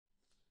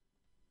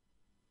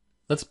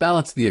Let's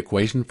balance the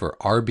equation for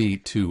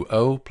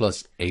Rb2O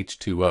plus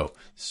H2O.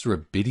 This is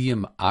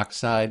rubidium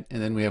oxide,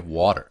 and then we have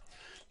water.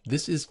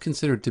 This is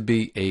considered to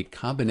be a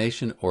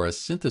combination or a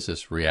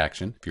synthesis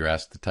reaction. If you're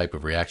asked the type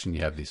of reaction,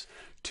 you have these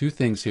two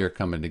things here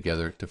coming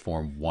together to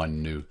form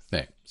one new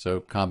thing. So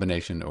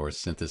combination or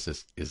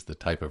synthesis is the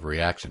type of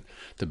reaction.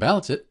 To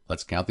balance it,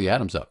 let's count the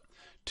atoms up.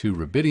 2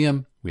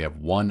 rubidium, we have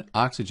 1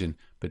 oxygen,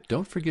 but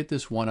don't forget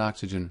this 1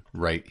 oxygen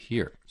right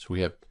here. So we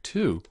have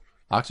 2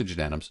 oxygen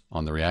atoms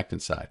on the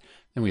reactant side.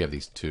 Then we have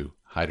these 2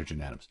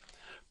 hydrogen atoms.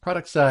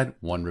 Product side,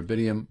 1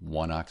 rubidium,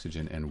 1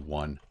 oxygen, and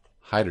 1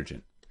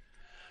 hydrogen.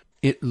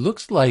 It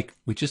looks like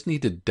we just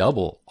need to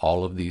double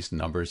all of these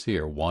numbers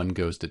here. 1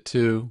 goes to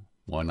 2,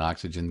 1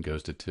 oxygen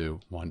goes to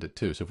 2, 1 to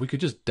 2. So if we could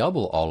just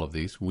double all of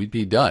these, we'd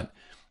be done.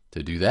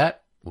 To do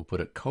that, we'll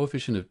put a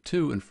coefficient of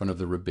 2 in front of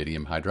the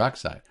rubidium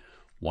hydroxide.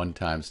 1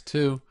 times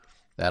 2,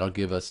 that'll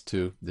give us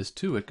 2. This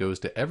 2, it goes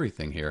to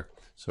everything here.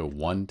 So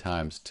 1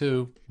 times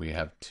 2, we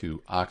have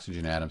 2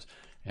 oxygen atoms,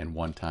 and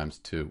 1 times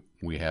 2,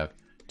 we have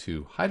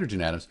 2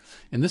 hydrogen atoms.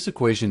 And this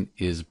equation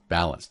is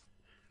balanced.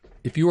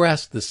 If you were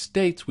asked the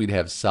states, we'd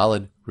have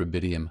solid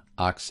rubidium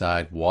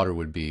oxide. Water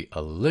would be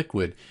a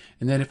liquid.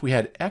 And then if we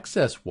had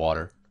excess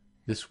water,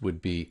 this would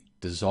be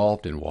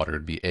dissolved in water. It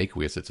would be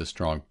aqueous. It's a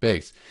strong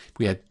base. If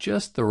we had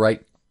just the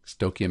right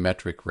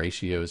stoichiometric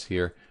ratios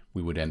here,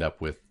 we would end up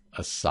with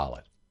a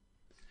solid.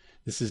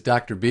 This is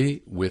Dr.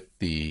 B with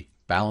the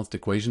balanced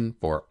equation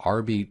for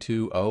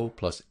Rb2O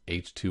plus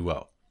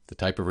H2O. The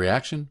type of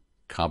reaction,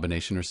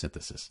 combination or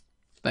synthesis.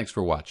 Thanks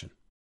for watching.